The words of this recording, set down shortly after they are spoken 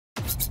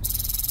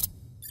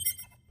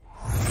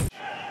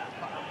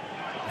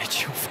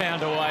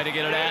found a way to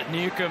get it out.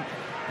 Newcombe,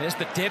 there's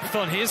the depth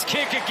on his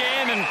kick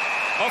again, and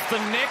off the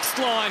next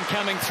line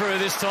coming through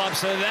this time,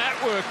 so that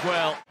worked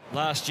well.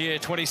 Last year,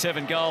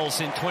 27 goals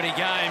in 20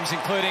 games,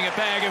 including a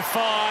bag of 5,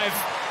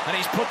 and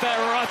he's put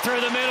that right through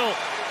the middle.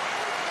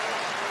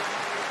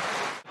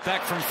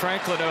 Back from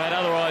Franklin, who had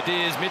other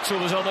ideas.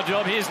 Mitchell was on the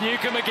job. Here's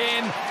Newcombe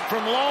again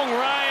from long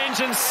range,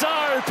 and so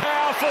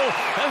powerful.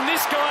 And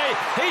this guy,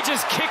 he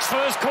just kicks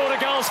first quarter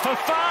goals for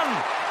fun.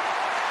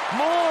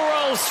 More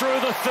rolls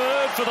through the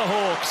third for the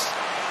Hawks.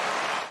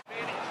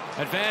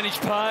 Advantage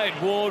paid.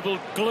 Ward will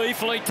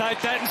gleefully take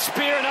that and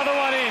spear another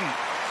one in.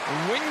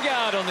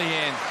 Wingard on the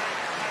end.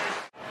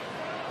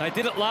 They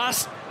did it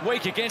last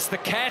week against the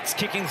Cats,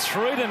 kicking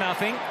through to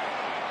nothing.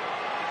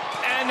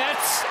 And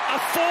that's a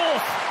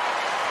fourth.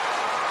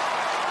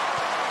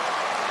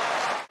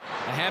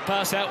 A hand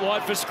pass out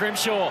wide for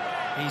Scrimshaw.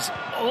 He's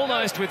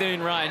almost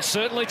within range,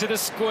 certainly to the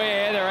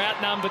square. They're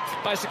outnumbered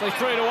basically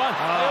 3-1.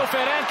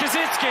 And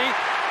Kaczynski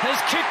has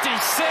kicked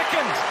his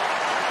second.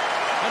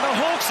 And the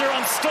Hawks are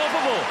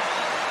unstoppable.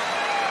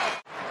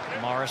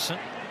 Morrison,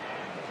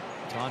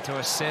 time to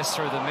assess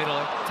through the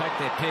middle. Take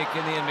their pick.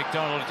 In the end,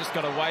 McDonald just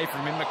got away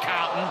from him.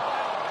 McCartan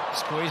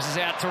squeezes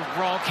out to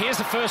Ronke. Here's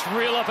the first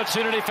real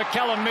opportunity for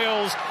Callum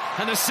Mills.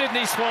 And the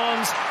Sydney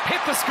Swans hit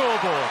the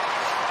scoreboard.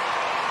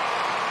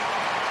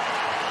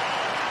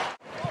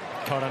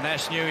 Connor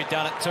Nash knew he'd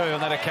done it too on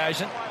that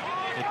occasion.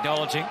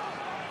 Acknowledging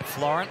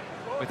Florent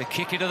with a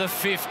kick into the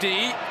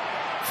 50.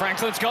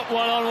 Franklin's got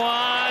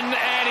one-on-one,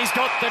 and he's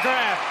got the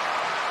grab.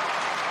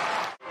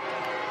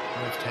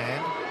 Left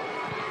hand.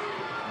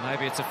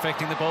 Maybe it's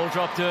affecting the ball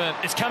drop turn.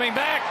 It's coming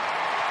back.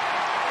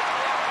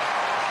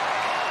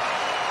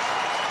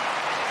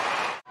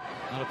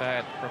 Not a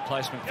bad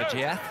replacement for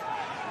Giath,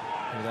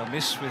 who they'll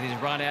miss with his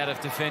run out of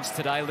defence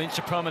today. Lynch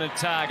a prominent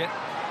target.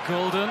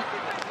 Goulden.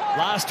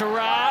 Last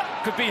hurrah,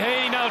 could be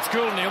he. No, it's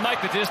Goulden. He'll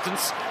make the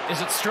distance. Is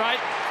it straight?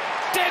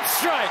 Dead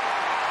straight.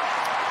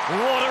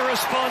 What a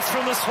response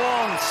from the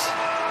Swans.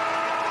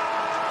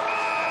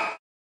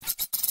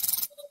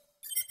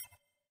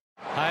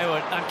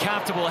 Hayward,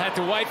 uncomfortable, had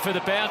to wait for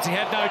the bounce. He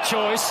had no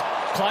choice.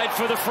 Played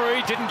for the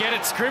free, didn't get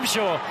it.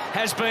 Scrimshaw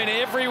has been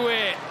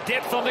everywhere.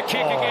 Depth on the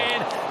kick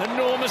again.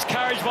 Enormous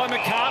courage by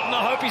McCartan.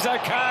 I hope he's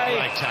okay.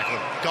 Great tackle.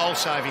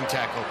 Goal-saving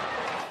tackle.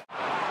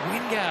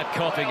 Wingard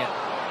copying it.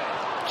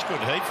 It's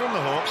good heat from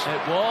the Hawks.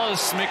 It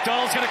was.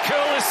 McDonald's going to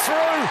curl this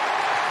through.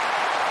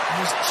 It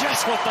was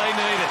just what they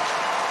needed.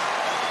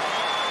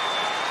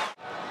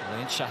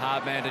 Lynch, a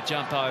hard man to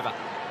jump over.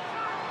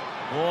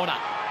 Warner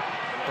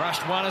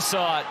brushed one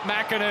aside.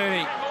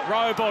 McInerney,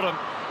 row bottom.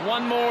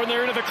 One more and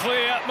they're into the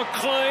clear.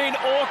 McLean,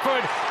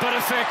 awkward but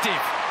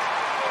effective.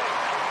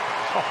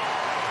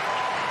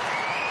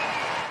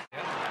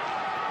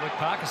 Luke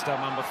Parker's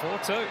done one before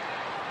too.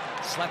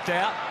 Slapped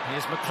out.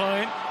 Here's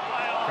McLean.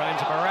 Running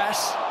to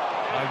Barras.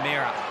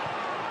 O'Meara.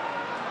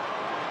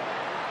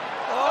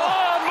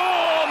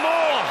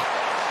 More!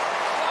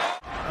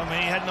 I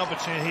mean, he had an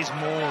opportunity. Here's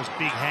Moore's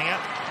big hanger.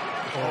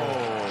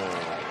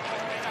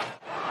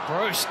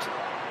 Bruce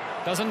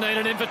doesn't need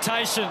an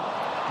invitation.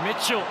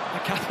 Mitchell, a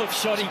couple of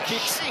shoddy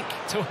kicks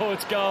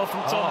towards goal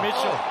from Tom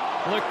Mitchell.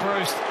 Luke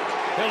Bruce,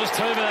 he'll just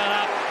hoover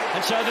that up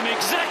and show them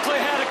exactly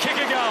how to kick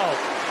a goal.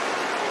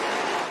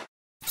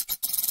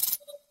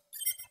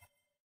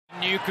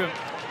 Newcombe.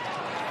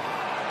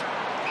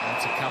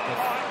 That's a couple of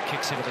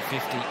kicks into the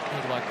 50.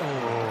 He'd like,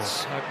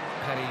 let's hope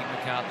Paddy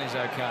McCartan is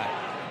okay.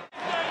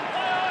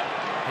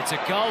 It's a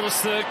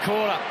goalless third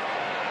quarter.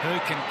 Who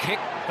can kick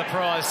the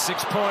prize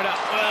 6-pointer?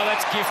 Well,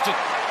 that's gifted.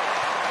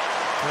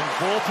 And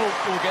Warple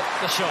will get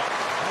the shot.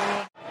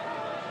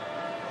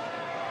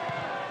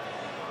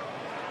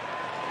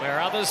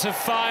 Where others have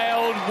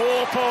failed,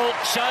 Warple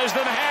shows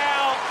them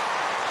how.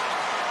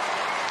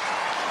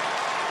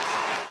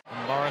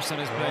 Morrison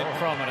has been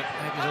prominent.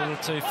 That was a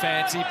little too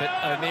fancy, but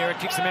O'Meara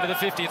kicks him into the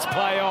 50. It's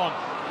play on.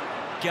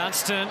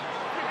 Gunston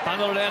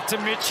bundled it out to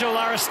Mitchell.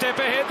 Are a step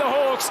ahead, the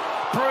Hawks.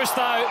 Bruce,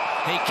 though,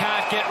 he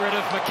can't get rid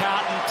of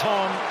McCartan.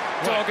 Tom,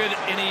 dogged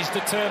in his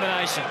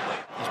determination.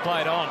 He's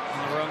played on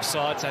the wrong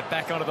side, so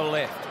back onto the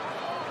left.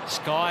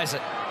 Skies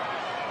it.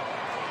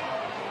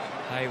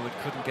 Hayward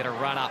couldn't get a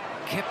run up.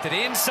 Kept it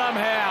in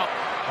somehow.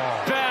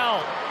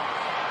 Bell.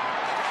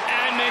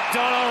 And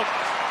McDonald.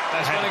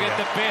 He's going to get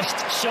the best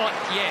shot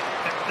yet.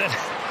 That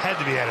had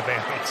to be out of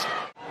bounds.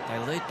 They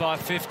lead by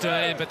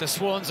 15, but the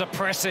Swans are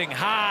pressing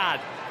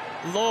hard.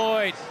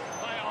 Lloyd,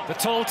 the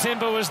tall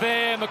timber was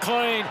there.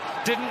 McLean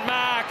didn't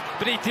mark,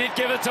 but he did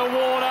give it to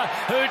Warner,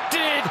 who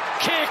did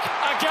kick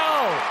a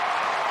goal.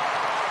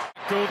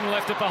 Goulden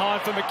left it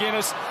behind for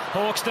McGuinness.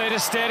 Hawks need a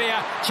steadier.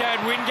 Chad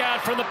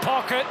Wingard from the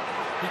pocket.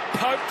 He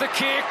poked the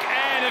kick,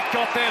 and it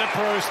got there to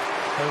Bruce,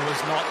 who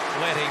was not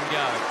letting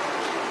go.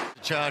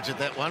 Charge at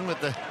that one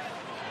with the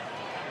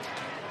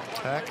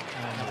attack.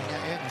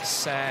 It's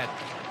sad.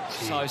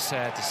 So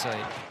sad to see.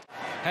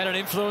 Had an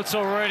influence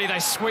already. They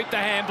sweep the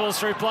handballs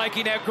through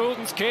Blakey. Now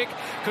Goulden's kick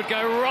could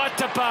go right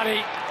to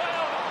Buddy.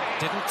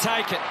 Didn't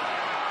take it.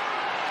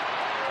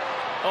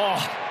 Oh,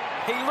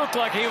 he looked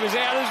like he was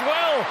out as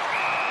well.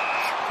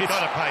 You've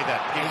got to pay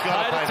that. You've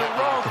got to pay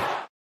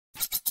that.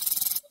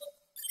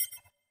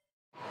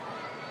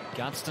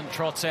 Gunston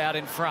trots out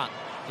in front.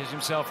 Gives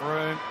himself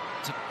room.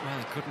 Well,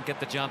 he couldn't get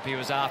the jump he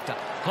was after.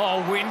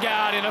 Oh,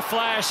 Wingard in a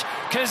flash.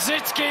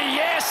 Kazitsky,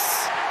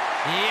 yes!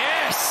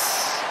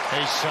 Yes!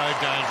 He's so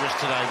dangerous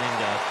today,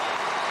 Wingard.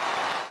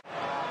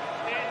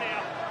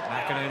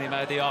 McInerney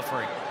made the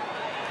offering.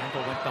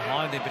 Campbell went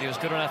behind him, but he was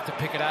good enough to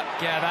pick it up,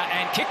 gather,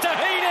 and kick to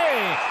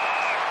Heaney!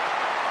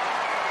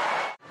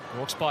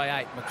 Walks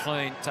by 8.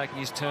 McLean taking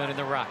his turn in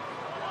the ruck.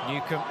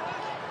 Newcomb.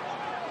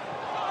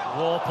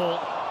 Warple.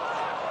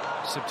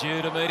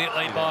 Subdued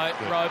immediately by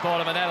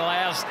Rowbottom, and that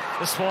allows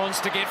the Swans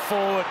to get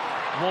forward.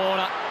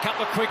 Warner,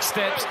 couple of quick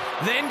steps,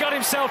 then got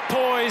himself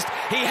poised.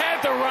 He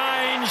had the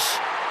range.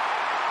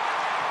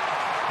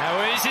 How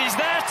easy is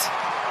that?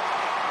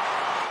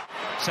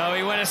 So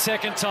he went a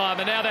second time,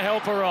 and now the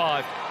help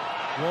arrived.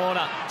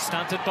 Warner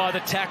stunted by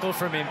the tackle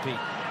from Impey.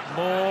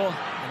 Moore,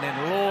 and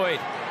then Lloyd.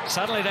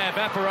 Suddenly they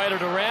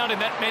evaporated around him.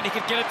 That meant he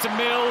could get it to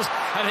Mills,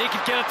 and he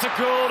could get it to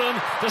Gordon.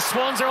 The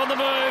Swans are on the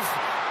move.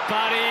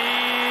 Buddy,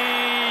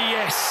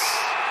 yes.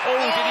 Oh,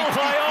 did he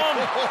play on?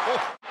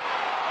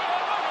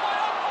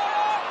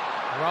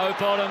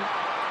 Rowbottom,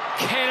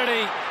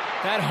 Kennedy,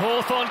 that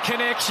Hawthorn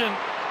connection.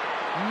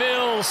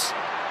 Mills,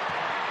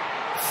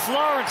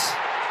 Florence.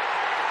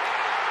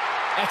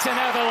 That's an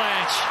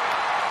avalanche.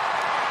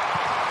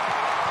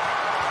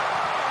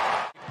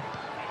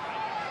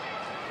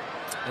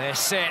 They're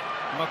set.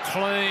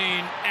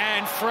 McLean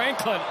and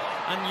Franklin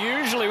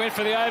unusually went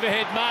for the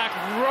overhead mark.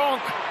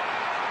 Ronke.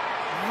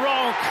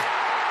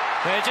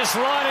 They're just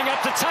lining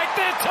up to take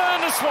their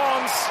turn, the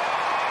Swans.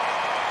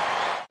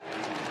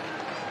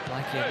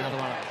 Blakey, another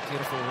one.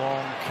 Beautiful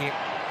long kick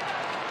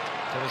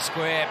to the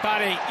square.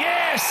 Buddy,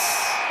 yes!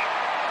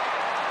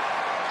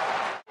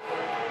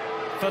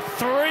 For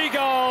 3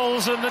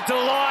 goals and the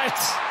delight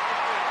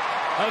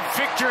of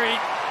victory.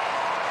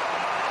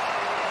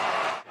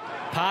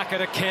 Parker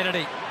to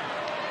Kennedy.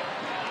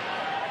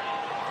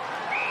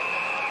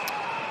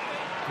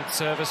 Good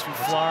service from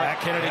Florence.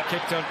 Kennedy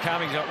kicked on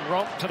coming. Got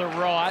Ronke to the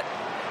right.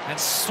 And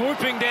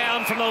swooping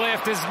down from the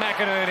left is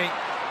McInerney.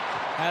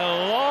 Had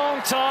a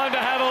long time to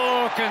have a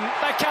look, and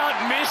they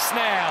can't miss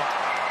now.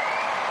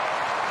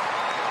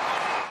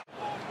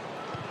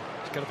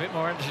 He's got a bit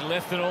more energy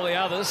left than all the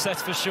others,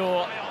 that's for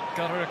sure.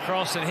 Got it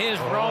across, and here's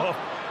Ronke.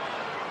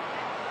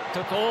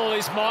 Took all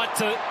his might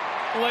to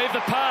leave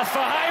the path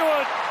for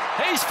Hayward.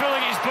 He's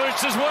filling his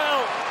boots as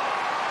well.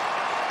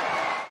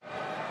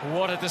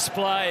 What a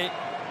display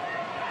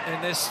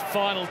in this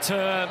final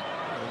term.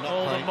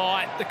 All the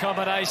might, the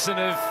combination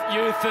of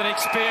youth and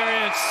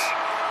experience.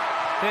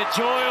 Their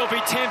joy will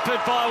be tempered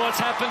by what's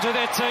happened to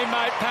their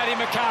teammate, Paddy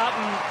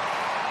McCartan.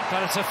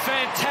 But it's a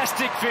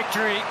fantastic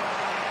victory.